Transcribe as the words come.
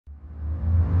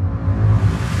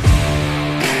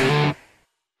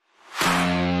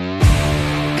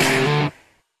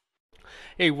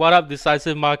Hey, what up,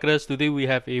 decisive marketers? Today we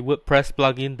have a WordPress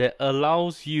plugin that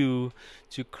allows you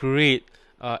to create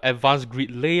advanced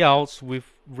grid layouts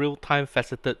with real-time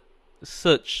faceted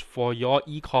search for your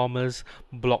e-commerce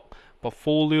blog,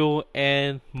 portfolio,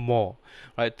 and more.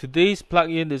 Right, today's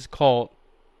plugin is called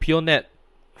Piotnet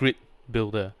Grid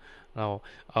Builder. Now,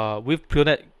 with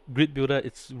Piotnet Grid Builder,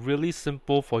 it's really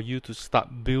simple for you to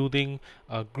start building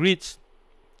grids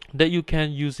that you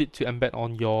can use it to embed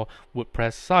on your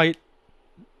WordPress site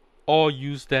or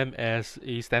use them as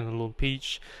a standalone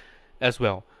page as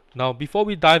well. Now, before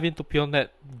we dive into Piotnet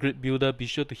Grid Builder, be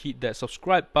sure to hit that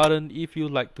subscribe button if you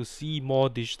like to see more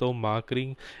digital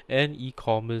marketing and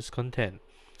e-commerce content.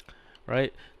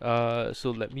 Right?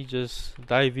 So let me just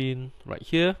dive in right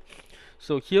here.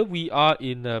 So here we are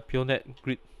in Piotnet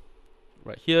Grid.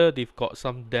 Right here, they've got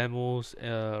some demos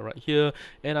right here,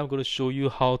 and I'm going to show you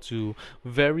how to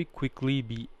very quickly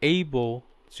be able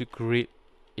to create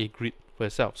a grid for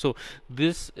yourself. So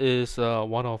this is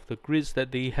one of the grids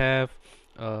that they have,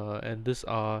 and these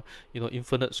are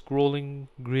infinite scrolling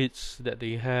grids that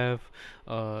they have.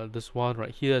 This one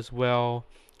right here as well,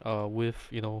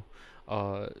 with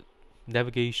uh,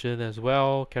 navigation as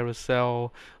well,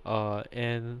 carousel,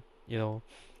 and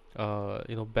bestseller,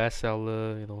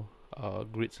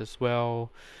 grids as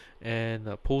well,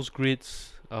 and post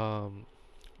grids,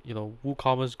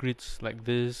 WooCommerce grids like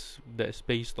this that is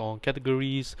based on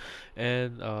categories,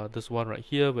 and this one right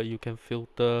here where you can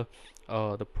filter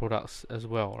the products as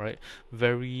well, right?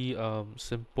 Very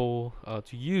simple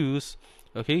to use,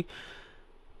 okay,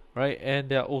 right? And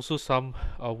there are also some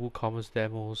WooCommerce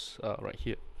demos right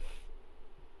here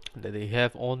that they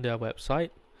have on their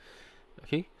website.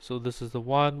 Okay, so this is the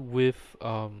one with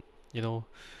you know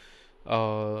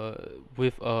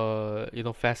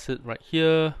facet right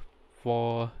here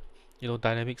for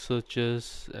dynamic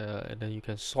searches, and then you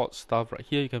can sort stuff right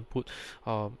here. You can put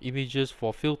images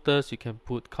for filters, you can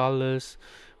put colors,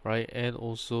 right? And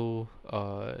also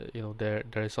there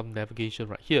is some navigation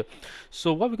right here.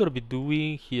 So what we're going to be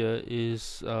doing here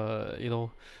is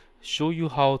show you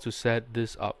how to set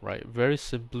this up, right? Very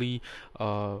simply,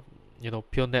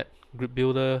 Piotnet Grid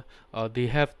Builder, they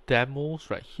have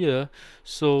demos right here,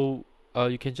 so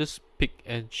you can just pick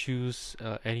and choose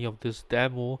any of this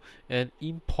demo and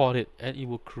import it, and it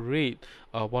will create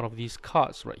one of these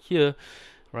cards right here,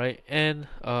 right? And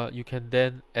you can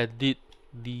then edit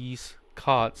these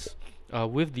cards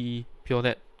with the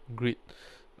Piotnet Grid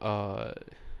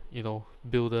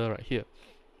builder right here.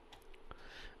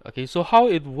 Okay, so how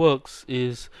it works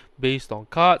is based on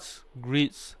cards,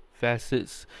 grids,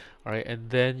 facets, right, and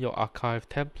then your archive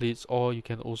templates, or you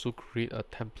can also create a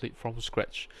template from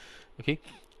scratch. Okay,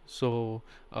 so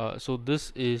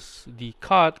this is the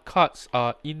card. Cards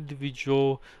are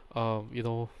individual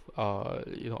items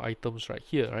right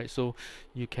here, right? So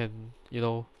you can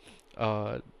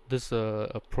this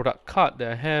a product card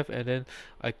that I have, and then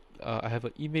I have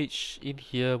an image in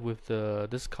here with the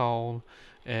discount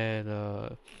and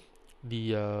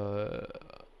the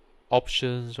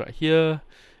options right here,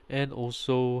 and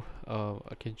also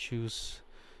I can choose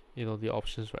the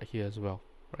options right here as well,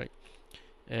 right?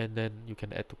 And then you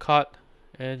can add to cart,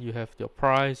 and you have your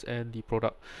price and the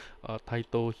product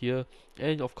title here,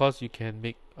 and of course you can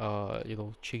make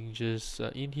changes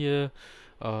in here.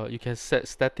 You can set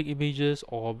static images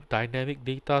or dynamic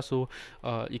data, so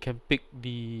you can pick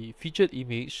the featured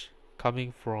image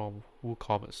coming from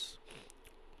WooCommerce.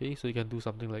 Okay, so you can do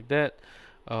something like that.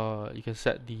 You can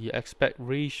set the aspect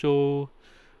ratio,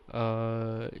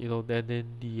 then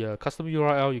in the custom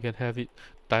URL you can have it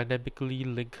dynamically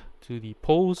linked to the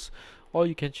post, or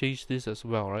you can change this as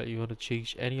well, right? You want to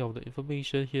change any of the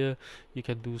information here, you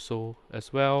can do so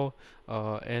as well.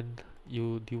 And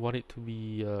do you want it to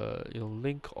be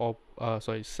link or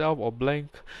self or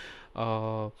blank?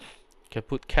 You can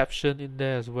put caption in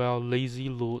there as well. Lazy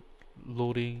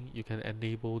loading, you can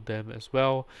enable them as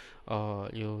well.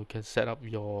 You can set up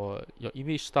your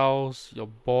image styles, your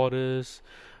borders,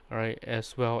 right,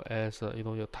 as well as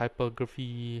your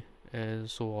typography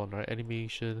and so on, right?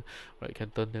 Animation, right? You can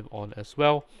turn them on as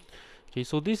well. Okay,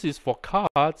 so this is for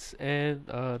cards, and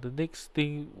the next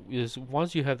thing is,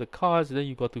 once you have the cards, then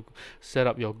you got to set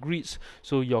up your grids.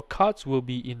 So your cards will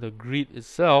be in the grid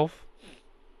itself.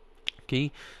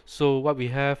 Okay, so what we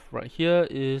have right here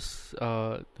is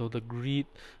the grid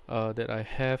that I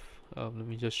have. Let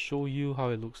me just show you how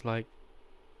it looks like.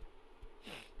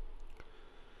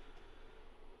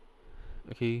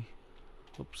 Okay,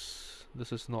 oops,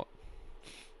 this is not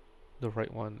the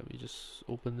right one. Let me just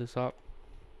open this up.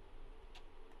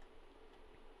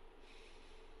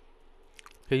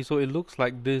 Okay, so it looks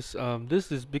like this.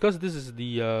 This is because this is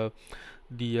the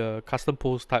the custom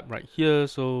post type right here.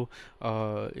 So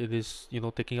it is, you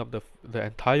know, taking up the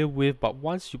entire width. But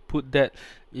once you put that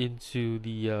into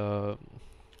the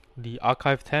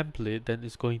archive template, then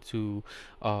it's going to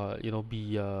you know,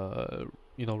 be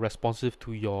you know, responsive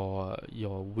to your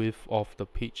width of the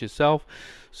page itself.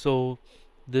 So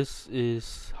this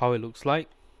is how it looks like.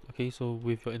 Okay, so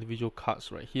with your individual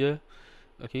cards right here.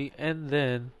 Okay, and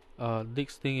then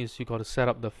next thing is you got to set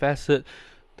up the facet.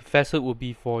 The facet will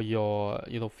be for your,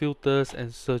 you know, filters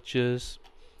and searches.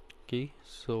 Okay,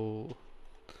 so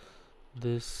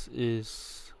this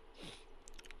is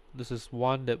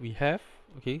one that we have.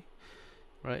 Okay,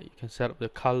 right, you can set up the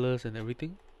colors and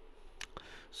everything.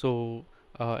 So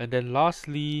and then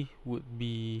lastly would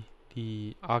be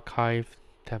the archive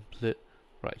template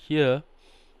right here.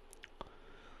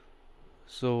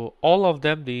 So all of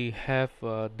them, they have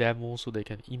demos, so they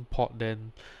can import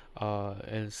them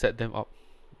and set them up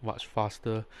much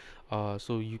faster.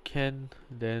 So you can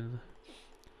then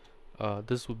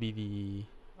this would be the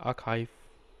archive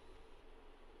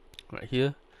right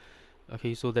here.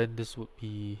 Okay, so then this would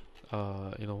be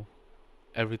you know,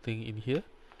 everything in here.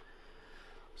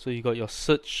 So you got your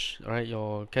search, right,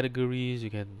 your categories, you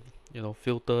can, you know,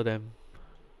 filter them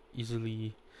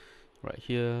easily right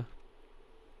here,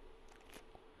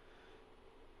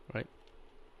 right?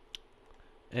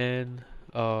 And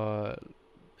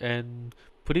and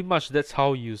pretty much that's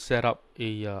how you set up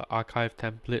a archive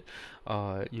template.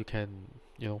 You can,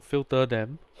 you know, filter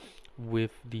them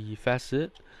with the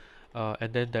facet,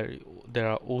 and then there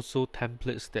are also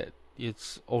templates that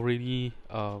it's already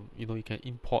you know, you can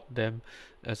import them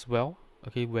as well.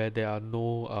 Okay, where there are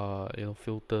no you know,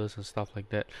 filters and stuff like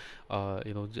that,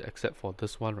 you know, except for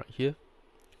this one right here.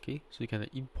 Okay, so you can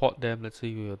import them. Let's say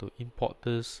you have to import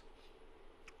this.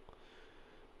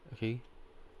 Okay,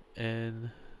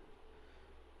 and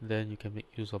then you can make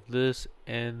use of this,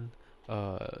 and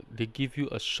they give you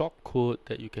a shortcode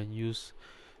that you can use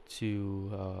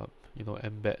to you know,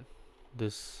 embed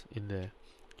this in there.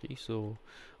 Okay, so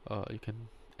you can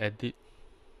edit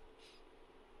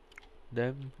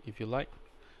them if you like.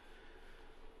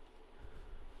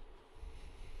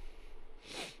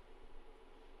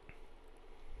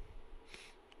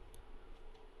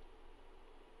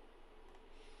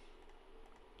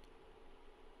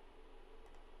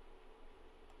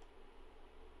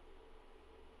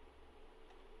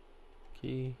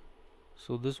 Okay,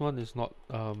 so this one is not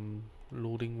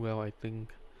loading well, I think.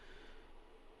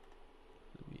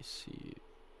 Let me see.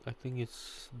 I think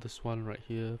it's this one right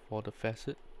here for the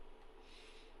facet.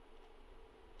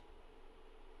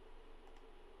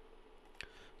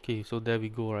 Okay, so there we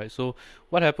go, right? So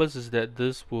what happens is that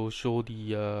this will show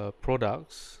the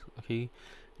products, okay,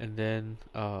 and then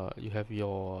you have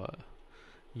your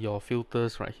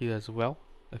filters right here as well.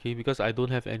 Okay, because I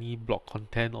don't have any block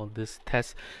content on this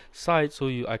test site, so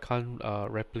I can't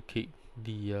replicate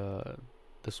the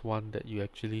this one that you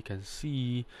actually can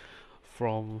see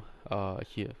from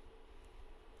here,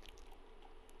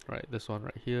 right? This one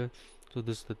right here. So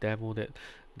this is the demo that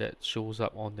shows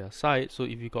up on their site. So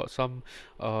if you got some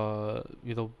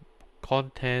you know,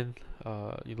 content,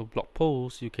 you know, blog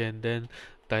posts, you can then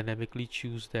dynamically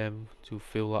choose them to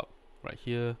fill up right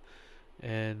here,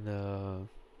 and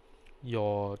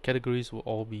your categories will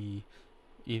all be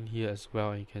in here as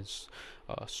well, and you can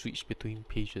switch between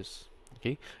pages.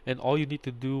 Okay, and all you need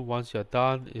to do once you're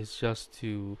done is just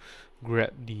to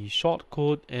grab the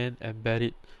shortcode and embed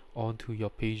it onto your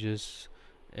pages,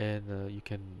 and you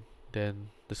can then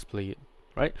display it,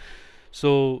 right?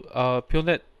 So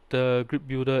Piotnet, the grid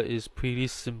builder, is pretty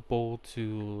simple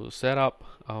to set up.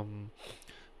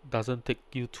 Doesn't take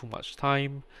you too much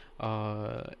time,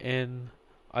 and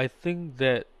I think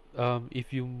that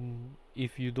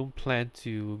if you don't plan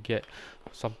to get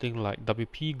something like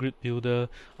WP Grid Builder,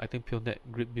 I think Piotnet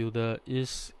Grid Builder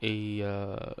is a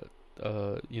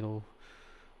you know,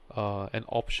 an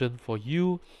option for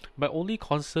you. My only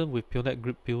concern with Piotnet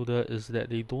Grid Builder is that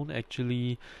they don't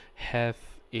actually have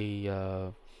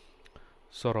a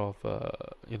sort of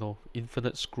you know,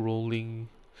 infinite scrolling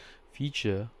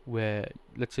feature where,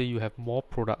 let's say, you have more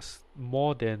products,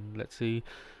 more than, let's say,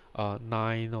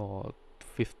 9 or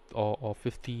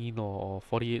 15 or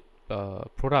 48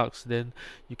 products, then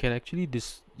you can actually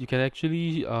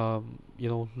you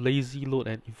know, lazy load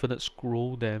and infinite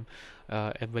scroll them,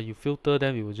 and when you filter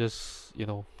them, it will just, you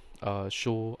know,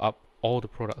 show up all the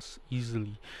products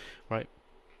easily, right?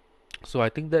 So I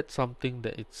think that's something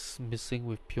that it's missing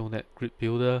with Piotnet Grid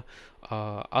Builder.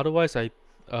 Otherwise,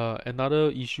 another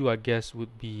issue, I guess,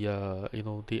 would be you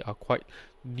know, they are quite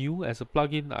new as a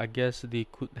plugin. I guess they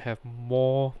could have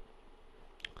more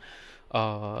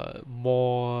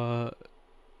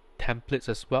templates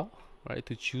as well, right,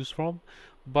 to choose from.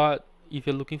 But if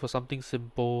you're looking for something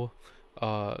simple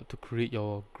to create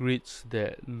your grids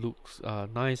that looks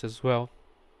nice as well,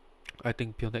 I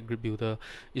think Piotnet Grid Builder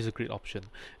is a great option.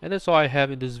 And that's all I have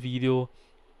in this video.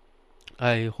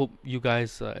 I hope you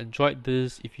guys enjoyed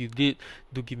this. If you did,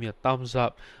 do give me a thumbs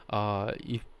up.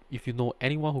 If you know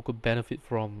anyone who could benefit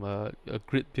from a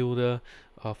grid builder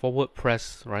for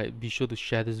WordPress, right, be sure to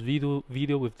share this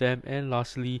video with them. And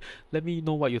lastly, let me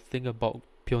know what you think about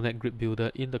Piotnet Grid Builder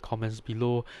in the comments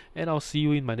below, and I'll see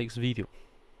you in my next video.